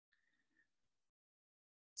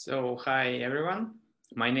So, hi everyone.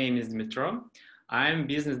 My name is Dmytro. I'm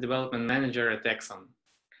business development manager at Axon,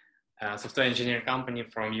 a software engineering company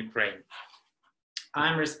from Ukraine.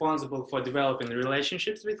 I'm responsible for developing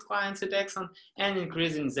relationships with clients at Axon and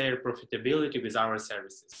increasing their profitability with our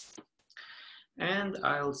services. And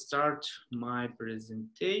I'll start my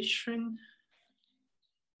presentation.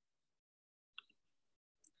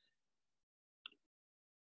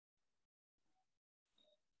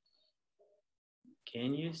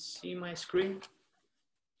 Can you see my screen?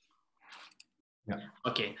 Yeah.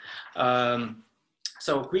 Okay.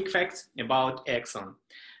 So quick facts about Axon.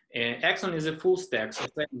 Axon is a full stack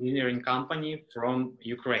software engineering company from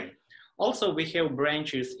Ukraine. Also, we have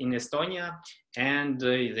branches in Estonia and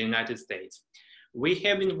the United States. We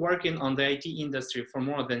have been working on the IT industry for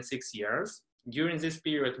more than 6 years. During this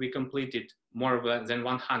period, we completed more than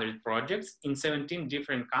 100 projects in 17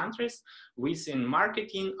 different countries within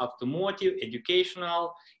marketing, automotive,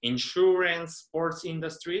 educational, insurance, sports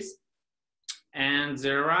industries. And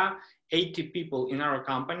there are 80 people in our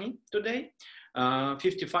company today,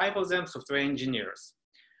 55 of them software engineers.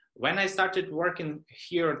 When I started working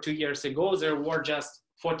here 2 years ago, there were just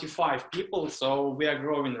 45 people, so we are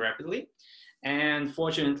growing rapidly. And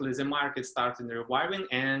fortunately, the market started reviving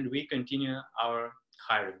and we continue our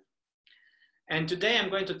hiring. And today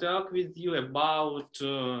I'm going to talk with you about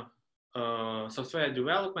software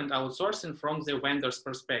development outsourcing from the vendor's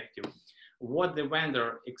perspective. What the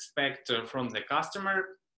vendor expects from the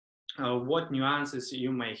customer, what nuances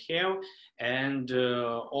you may have, and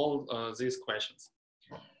all these questions.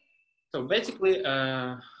 So basically,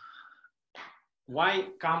 why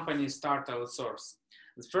companies start outsource?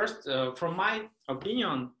 First, from my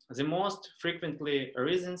opinion, the most frequently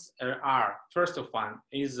reasons are, first of all,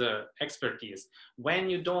 is expertise. When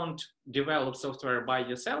you don't develop software by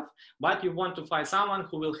yourself, but you want to find someone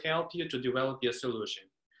who will help you to develop your solution.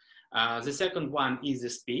 The second one is the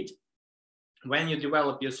speed. When you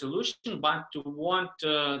develop your solution, but you want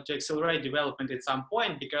to accelerate development at some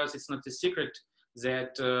point, because it's not a secret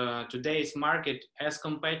that today's market is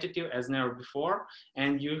competitive as never before,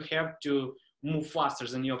 and you have to move faster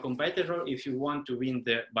than your competitor if you want to win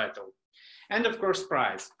the battle. And of course,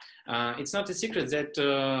 price. It's not a secret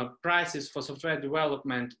that prices for software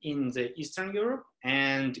development in the Eastern Europe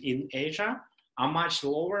and in Asia are much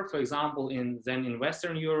lower, for example, than in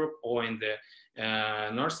Western Europe or in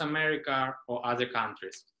the North America or other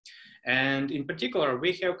countries. And in particular,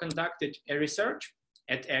 we have conducted a research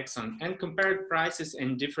at Axon and compared prices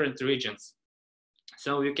in different regions.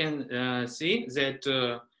 So you can see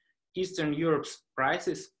that Eastern Europe's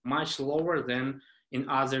prices much lower than in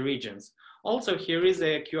other regions. Also, here is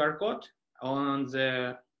a QR code on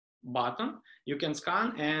the bottom. You can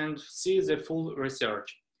scan and see the full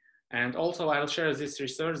research. And also I'll share this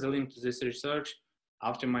research, the link to this research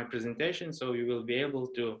after my presentation, so you will be able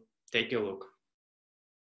to take a look.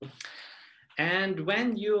 And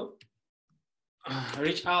when you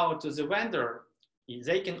reach out to the vendor,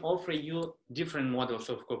 they can offer you different models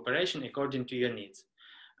of cooperation according to your needs.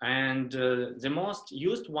 And the most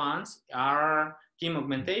used ones are team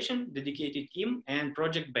augmentation, dedicated team, and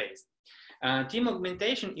project-based. Team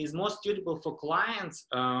augmentation is most suitable for clients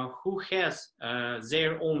who has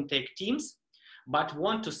their own tech teams, but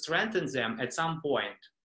want to strengthen them at some point.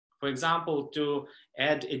 For example, to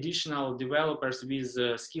add additional developers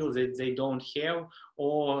with skills that they don't have,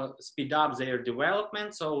 or speed up their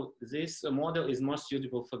development. So this model is most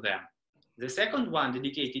suitable for them. The second one,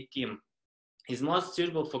 dedicated team, is most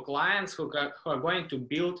suitable for clients who are going to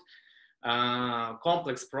build a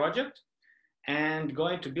complex project and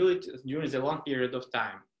going to build it during the long period of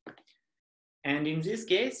time. And in this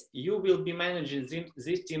case, you will be managing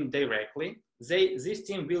this team directly. This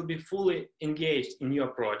team will be fully engaged in your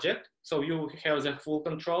project, so you have the full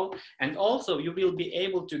control. And also you will be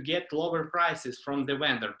able to get lower prices from the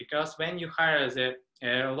vendor, because when you hire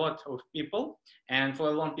a lot of people and for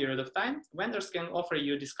a long period of time, vendors can offer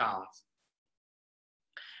you discounts.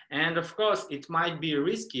 And of course, it might be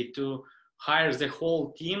risky to hire the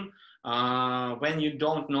whole team when you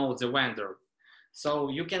don't know the vendor. So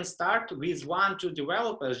you can start with 1-2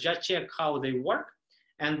 developers, just check how they work,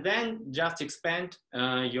 and then just expand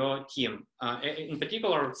your team. In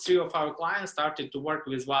particular, 3 of our clients started to work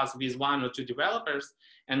with us with 1 or 2 developers,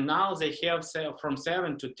 and now they have from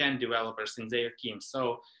 7 to 10 developers in their team.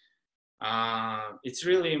 So it's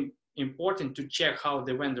really important to check how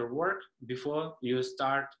the vendor works before you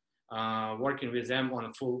start working with them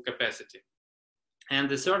on full capacity. And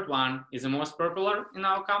the third one is the most popular in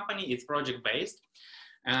our company. It's project-based.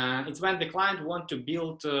 It's when the client wants to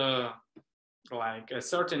build like a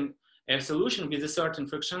certain a solution with a certain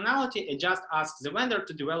functionality and just ask the vendor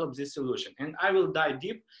to develop this solution. And I will dive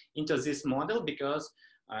deep into this model because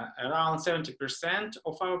around 70%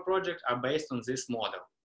 of our projects are based on this model.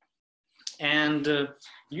 And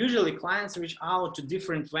usually clients reach out to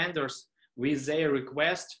different vendors with their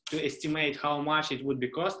request to estimate how much it would be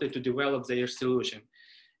costly to develop their solution.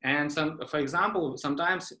 And for example,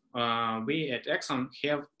 sometimes we at Axon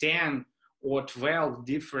have 10 or 12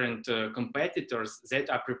 different competitors that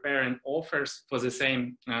are preparing offers for the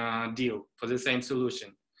same deal, for the same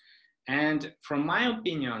solution. And from my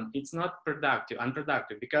opinion, it's not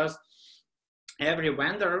unproductive, because every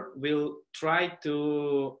vendor will try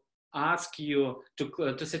to ask you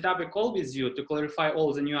to set up a call with you to clarify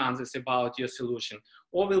all the nuances about your solution,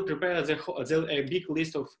 or will prepare a big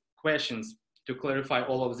list of questions to clarify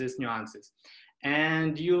all of these nuances.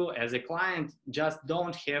 And you as a client just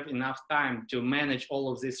don't have enough time to manage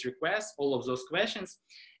all of these requests, all of those questions,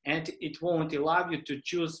 and it won't allow you to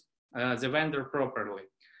choose the vendor properly.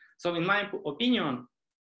 So in my opinion,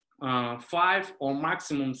 5 or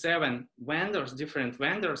maximum 7 vendors, different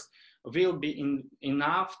vendors, will be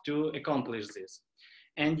enough to accomplish this.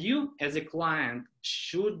 And you as a client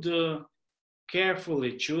should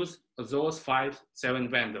carefully choose those 5-7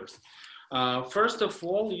 vendors. First of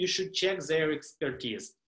all, you should check their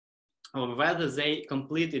expertise, whether they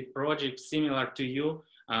completed projects similar to you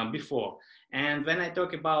before. And when I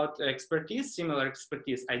talk about expertise, similar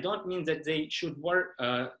expertise, I don't mean that they should work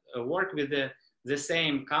with the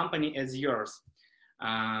same company as yours.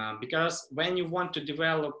 Because when you want to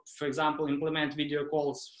develop, for example, implement video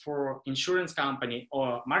calls for insurance company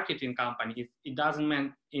or marketing company, it doesn't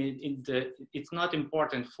mean it's not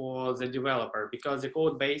important for the developer, because the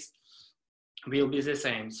code base will be the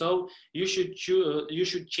same. So you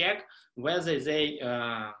should check whether they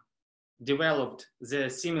developed the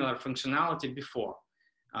similar functionality before.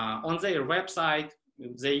 On their website,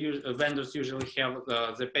 vendors usually have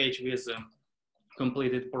the page with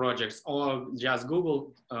completed projects, or just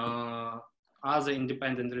Google other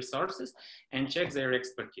independent resources and check their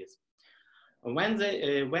expertise. When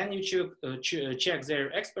you check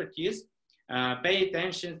their expertise, pay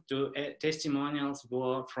attention to testimonials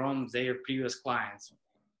from their previous clients.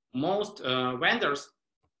 Most vendors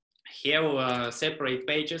have separate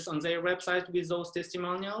pages on their website with those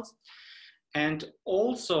testimonials. And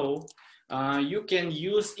also, you can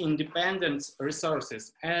use independent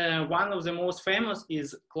resources. One of the most famous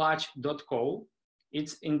is clutch.co.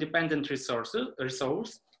 It's independent resource.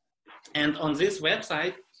 And on this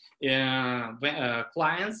website,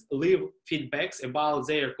 clients leave feedbacks about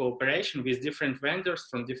their cooperation with different vendors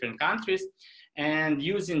from different countries, and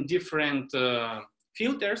using different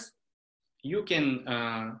filters, you can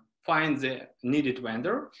find the needed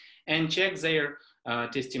vendor and check their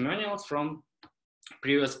testimonials from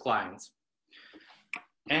previous clients.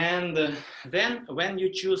 And then when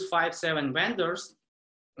you choose 5-7 vendors,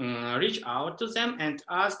 reach out to them and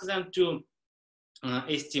ask them to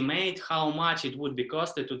estimate how much it would be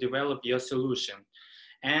costly to develop your solution.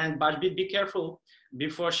 But be careful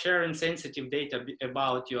before sharing sensitive data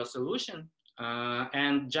about your solution,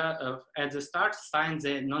 and at the start, sign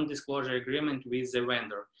the non-disclosure agreement with the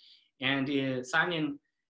vendor. And signing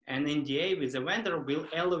an NDA with the vendor will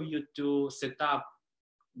allow you to set up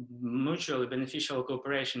mutually beneficial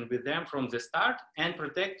cooperation with them from the start and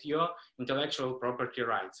protect your intellectual property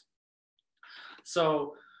rights.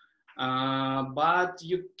 So, but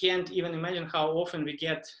you can't even imagine how often we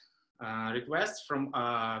get requests from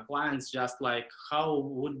clients just like how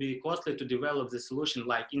would be costly to develop the solution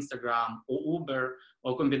like Instagram or Uber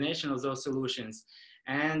or combination of those solutions.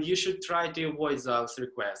 And you should try to avoid those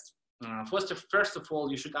requests. First of all,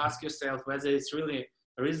 you should ask yourself whether it's really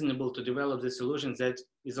reasonable to develop the solution that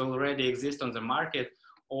is already exist on the market,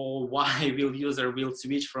 or why user will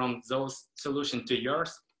switch from those solutions to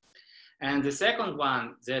yours. And the second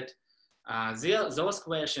one, that those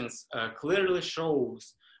questions clearly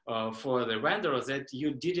shows for the vendor that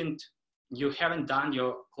you haven't done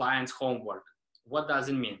your client's homework. What does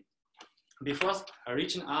it mean? Before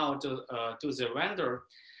reaching out to the vendor,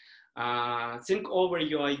 think over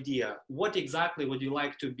your idea. What exactly would you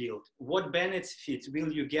like to build? What benefits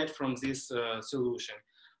will you get from this solution?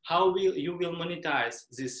 How you will monetize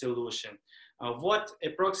this solution? What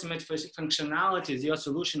approximate functionalities your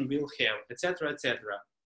solution will have, etc., etc.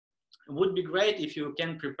 It would be great if you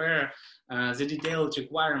can prepare the detailed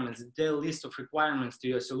requirements, detailed list of requirements to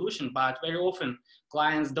your solution, but very often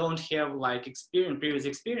clients don't have like previous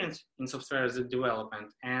experience in software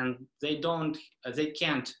development, and they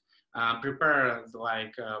can't prepare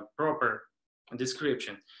like proper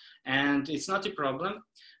description. And it's not a problem,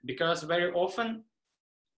 because very often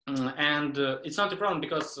And it's not a problem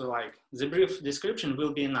because like the brief description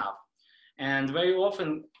will be enough. And very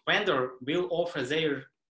often vendor will offer their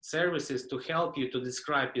services to help you to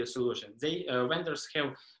describe your solution. Vendors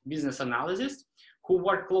have business analysts who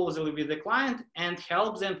work closely with the client and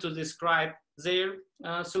help them to describe their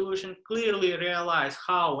solution, clearly realize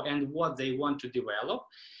how and what they want to develop,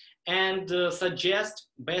 and suggest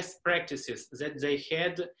best practices that they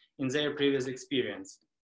had in their previous experience.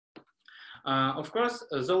 Of course,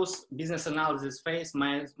 those business analysis phase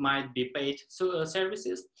might be paid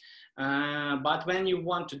services, but when you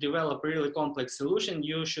want to develop a really complex solution,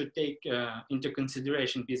 you should take into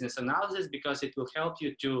consideration business analysis because it will help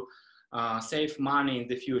you to save money in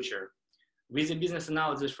the future. With the business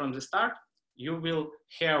analysis from the start, you will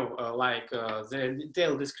have the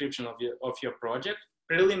detailed description of your project,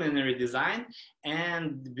 preliminary design,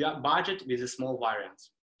 and budget with a small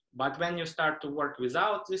variance. But when you start to work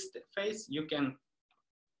without this phase, you can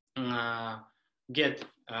get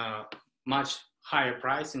much higher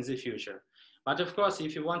price in the future. But of course,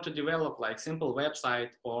 if you want to develop like simple website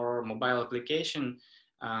or mobile application,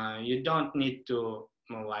 you don't need to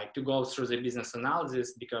go through the business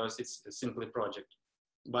analysis because it's simply project.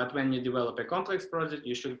 But when you develop a complex project,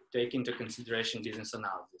 you should take into consideration business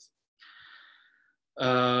analysis.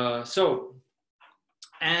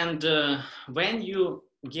 When you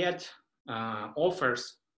get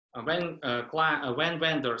offers, when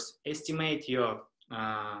vendors estimate your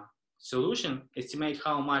solution, estimate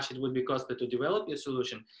how much it would be costed to develop your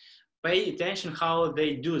solution, pay attention how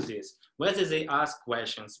they do this, whether they ask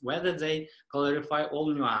questions, whether they clarify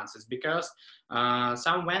all nuances, because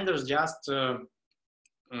some vendors just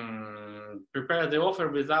prepare the offer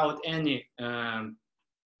without any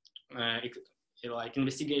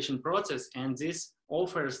investigation process, and these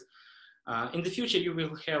offers in the future you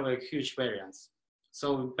will have a huge variance.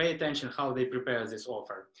 So pay attention how they prepare this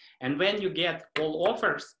offer. And when you get all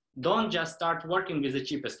offers, don't just start working with the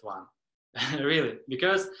cheapest one. Really,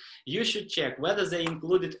 because you should check whether they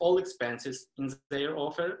included all expenses in their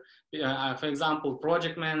offer. For example,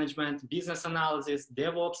 project management, business analysis,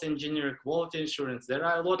 DevOps engineer, quality assurance. There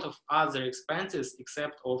are a lot of other expenses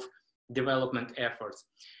except of development efforts.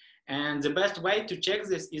 And the best way to check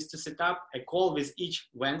this is to set up a call with each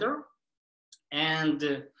vendor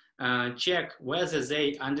and check whether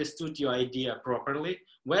they understood your idea properly,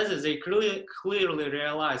 whether they clearly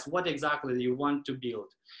realize what exactly you want to build.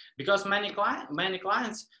 Because many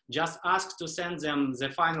clients just ask to send them the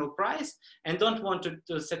final price and don't want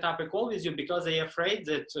to set up a call with you because they're afraid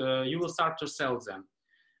that you will start to sell them.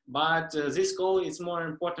 But this call is more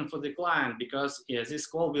important for the client because this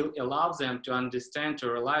call will allow them to understand,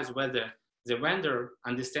 to realize whether the vendor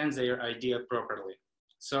understands their idea properly.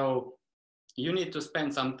 So you need to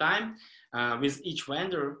spend some time with each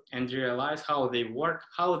vendor and realize how they work,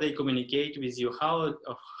 how they communicate with you,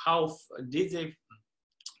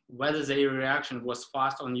 whether their reaction was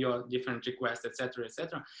fast on your different requests, etc.,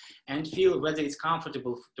 and feel whether it's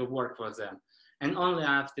comfortable to work for them. And only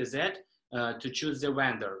after that, to choose the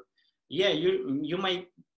vendor. Yeah, you may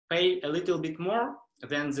pay a little bit more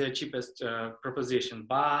than the cheapest proposition,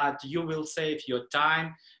 but you will save your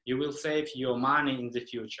time, you will save your money in the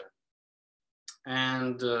future.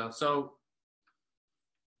 And so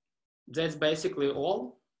that's basically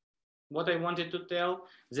all what I wanted to tell.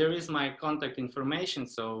 There is my contact information,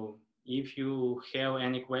 so if you have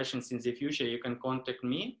any questions in the future, you can contact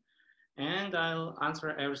me and I'll answer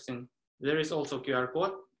everything. There is also QR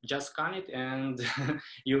code, just scan it and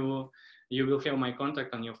you will have my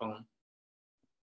contact on your phone.